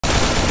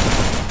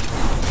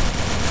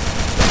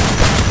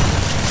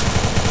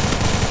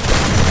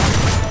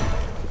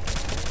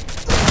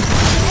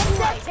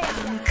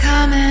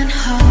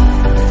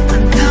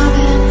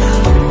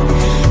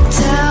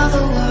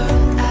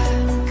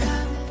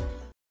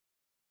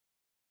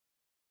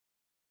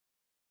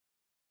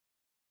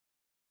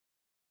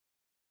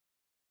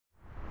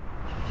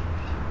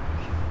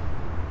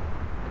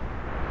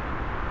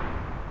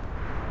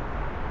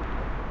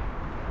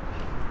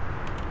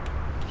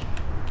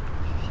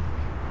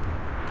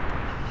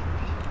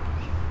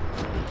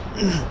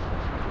I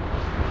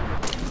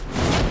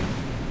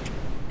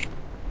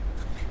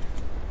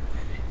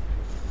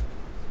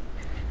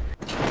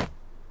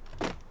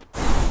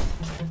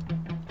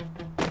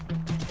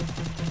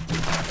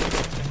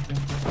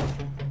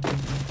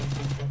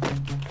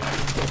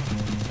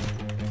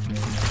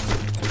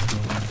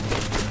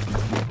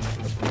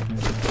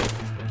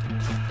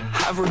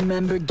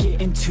remember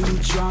getting too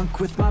drunk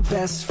with my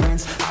best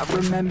friends. I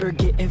remember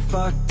getting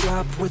fucked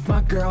up with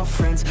my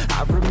girlfriends.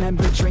 I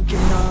remember drinking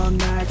all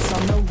nights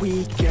on the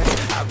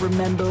weekends. I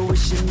remember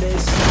wishing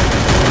this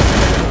night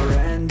would never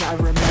end. I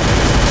remember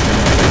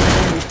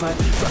touching you, but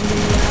from the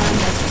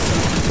honest,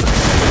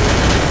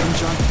 getting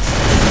drunk,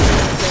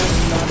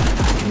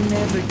 I can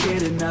never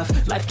get enough.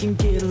 Life can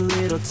get a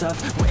little tough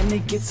when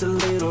it gets a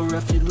little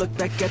rough. You look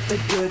back at the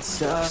good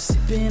stuff.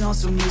 Sipping on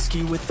some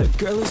whiskey with a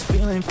girl who's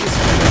feeling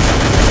frisky.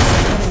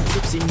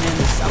 Tipsy, man,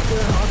 this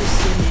alcohol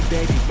is in me,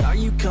 baby. Are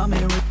you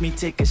coming with me?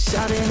 Take a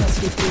shot and let's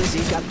get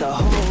busy. Got the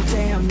whole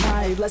damn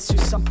night, let's do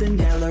something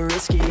hella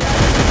risky.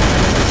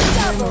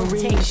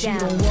 Memories you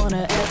don't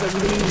wanna ever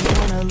leave.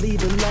 Wanna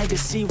leave a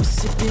legacy. We're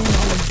sipping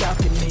on the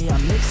balcony.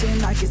 I'm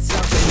mixing like it's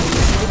alchemy.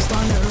 Fixed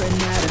on her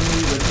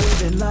anatomy. We're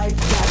living life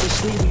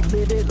lavishly. We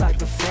live it like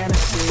a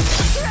fantasy.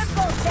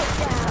 Triple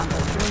takedown. I'm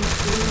a drink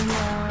too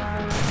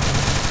much.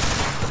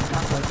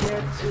 I'm a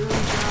get too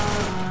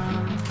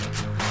drunk.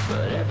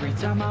 But every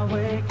time I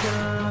wake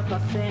up, I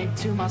think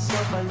to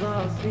myself, I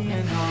love being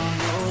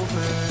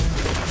hungover.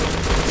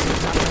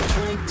 Sometimes I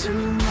drink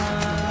too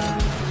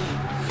much,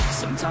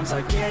 sometimes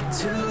I get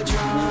too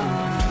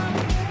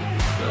drunk.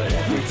 But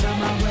every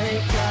time I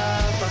wake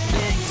up, I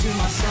think to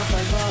myself, I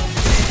love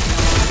being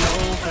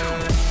hungover.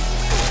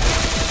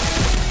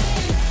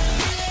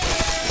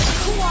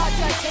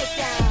 Quadra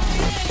takedown.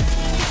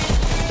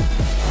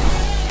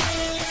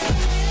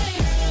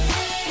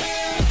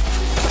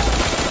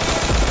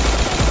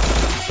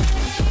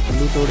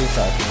 थोड़ी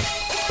साथ में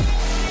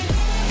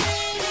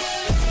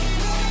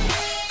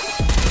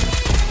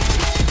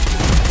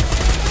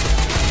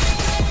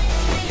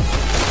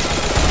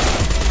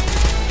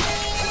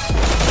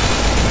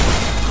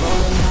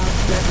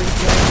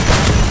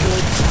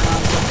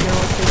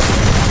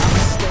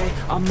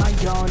on my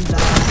own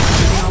line.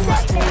 We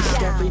always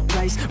taste every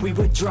place we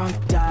were drunk,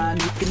 dying.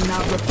 You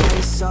cannot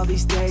replace all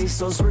these days,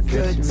 those were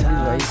good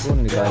times. Oh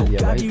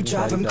God, you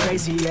drive them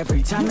crazy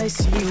every time they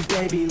see you,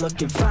 baby.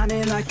 Looking fine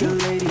and like a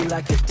lady,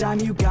 like a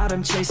dime you got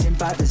them chasing.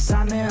 By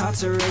design their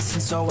hearts are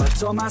racing, so I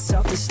told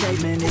myself the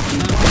statement: if you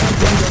want it,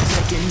 then go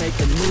take it, make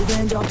a move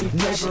and don't be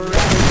patient. Never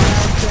had a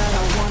doubt that I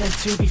wanted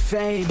to be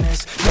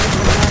famous.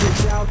 Never had a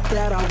doubt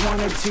that I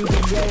wanted to be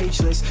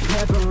ageless.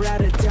 Never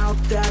had a doubt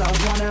that I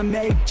wanna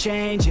make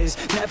changes.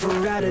 Never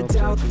had a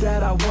doubt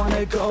that I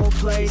wanna go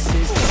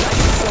places.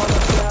 Life is all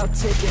about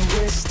taking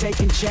risks,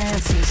 taking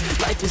chances.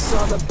 Life is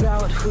all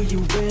about who you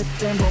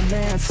with and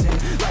romancing.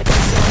 Life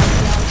is all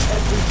about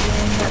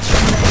everything that you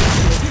make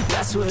it.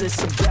 That's what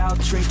it's about,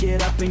 drink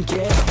it up and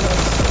get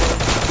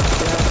wasted.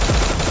 Yeah.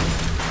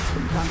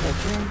 Sometimes I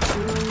drink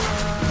too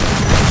much.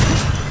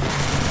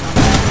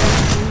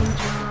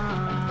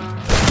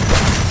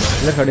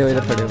 इधर खड़े हो,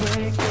 इधर खड़े हो.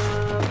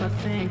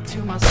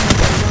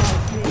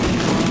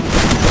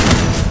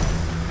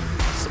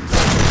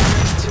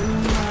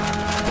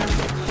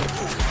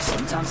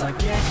 Sometimes I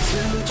get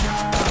too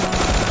drunk.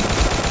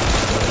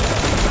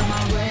 Every time I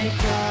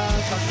wake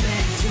up, I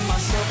think to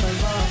myself, I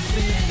love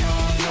being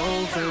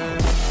hungover.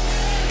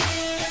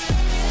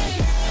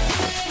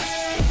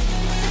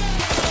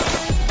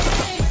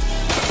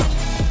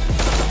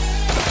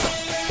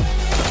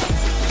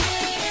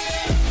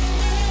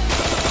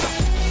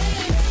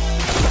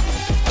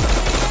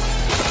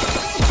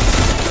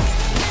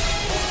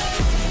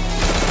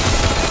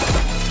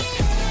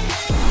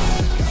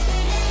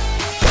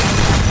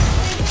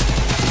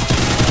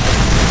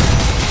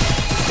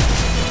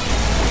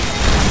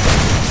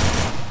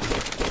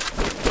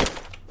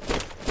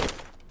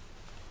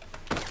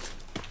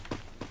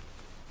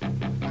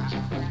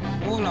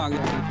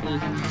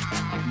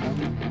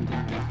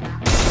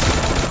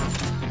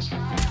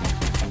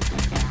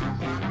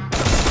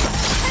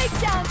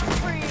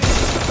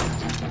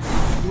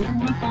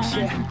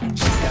 Yeah,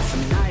 she's got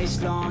some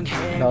nice long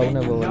hair,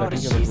 and you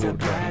notice she's a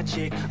bad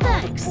chick.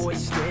 All the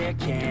boys stare,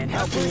 can't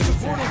help it,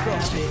 it's a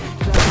habit.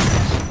 Clothes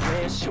that she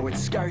wears, short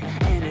skirt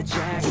and a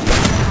jacket. I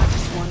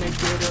just wanna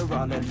get her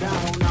all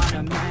alone on a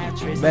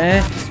mattress. I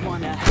just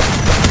wanna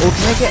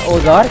उठने के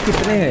औजार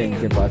कितने हैं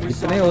इनके पास,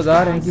 कितने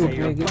औजार हैं कि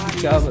उठने के,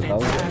 क्या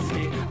बताऊं,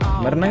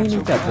 मरना ही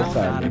नहीं चाहते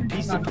साले.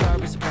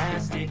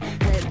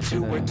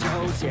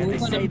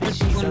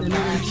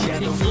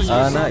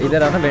 आना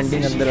इधर आना,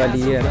 वेंडिंग अंदर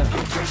वाली है ना.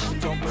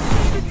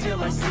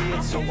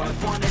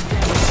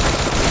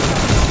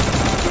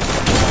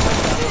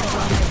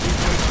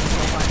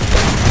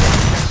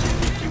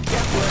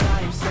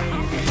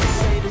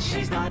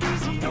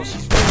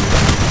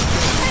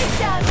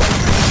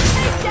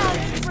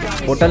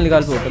 होटल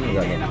निकाल, होटल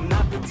निकालो.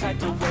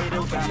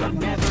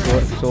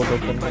 Shot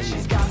open.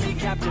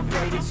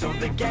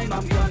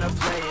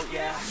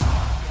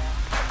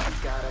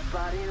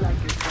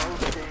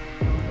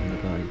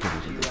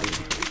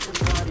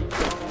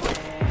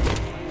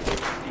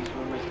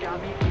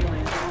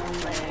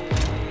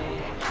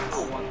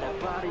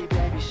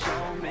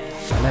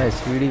 ना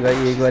स्पीडी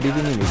भाई एक बारी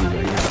भी नहीं मिली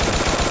भाई।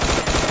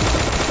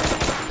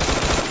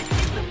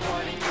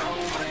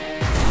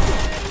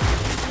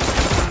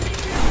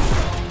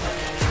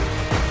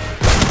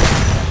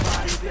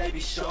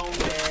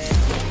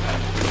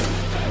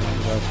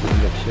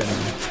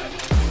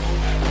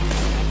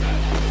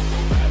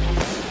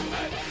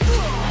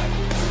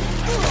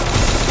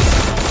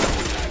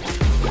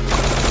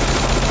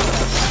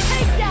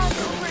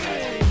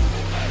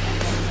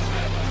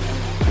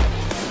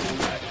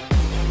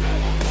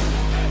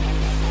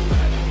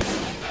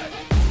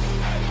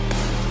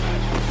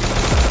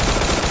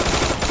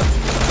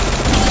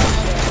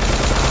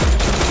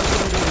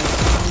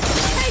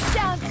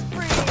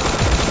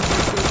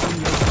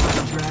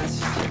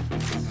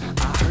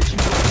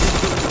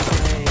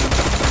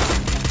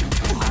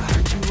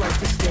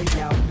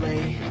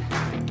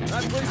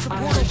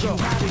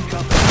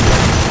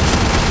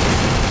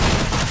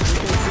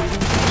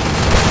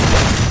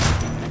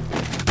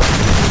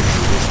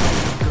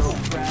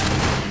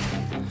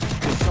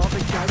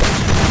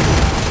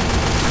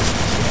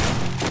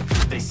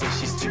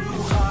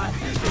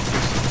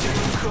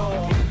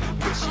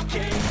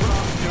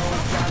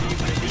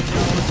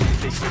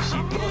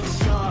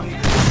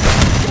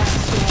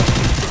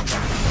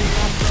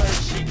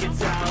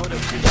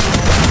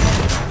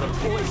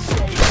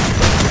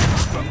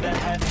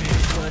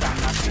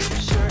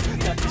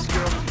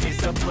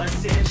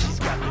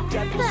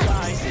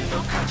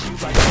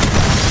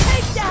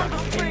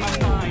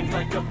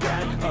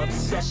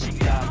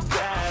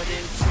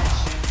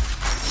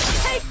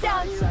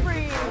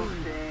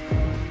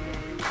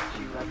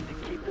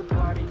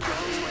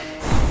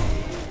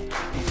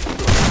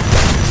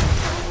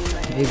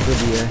 एक दो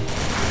दिया है।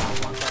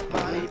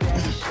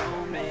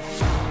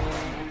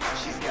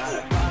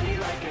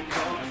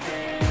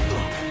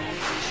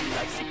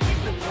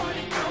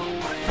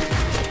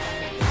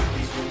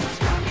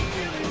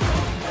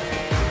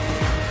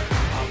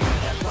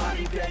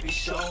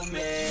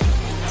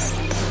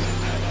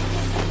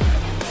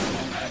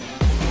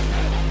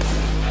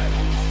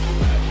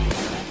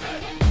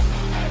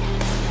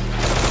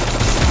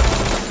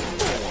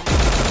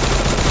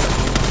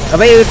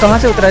 अबे ये कहाँ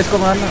से उतरा, इसको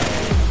मारना।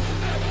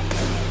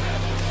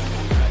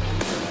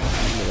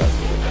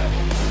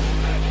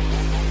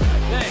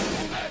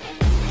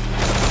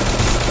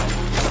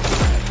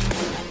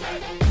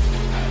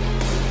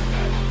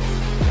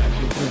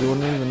 इतने जोर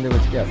में बंदे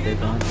बच के आते हैं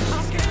कहाँ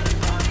से।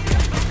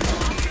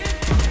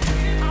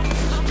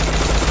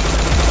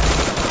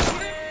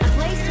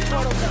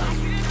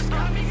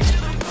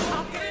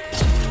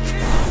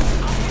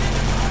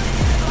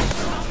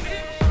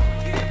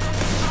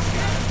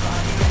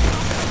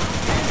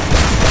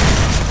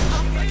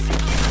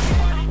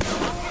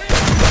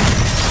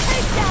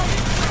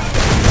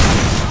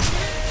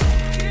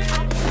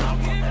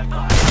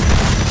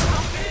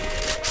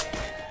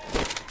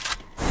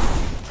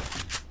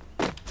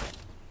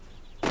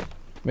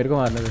 मेरे को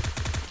मारना दे।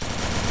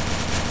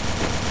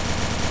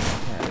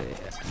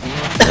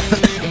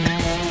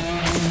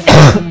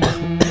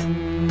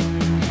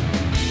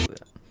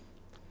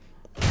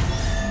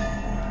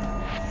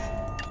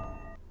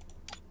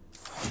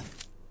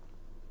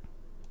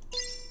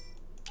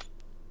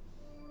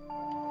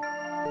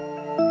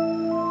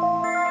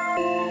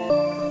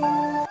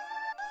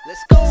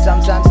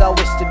 Sometimes I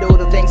wish to do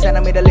the things and I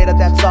made a later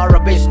that's all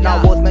rubbish.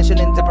 Now worth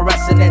mentioning the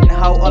progressing in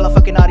how all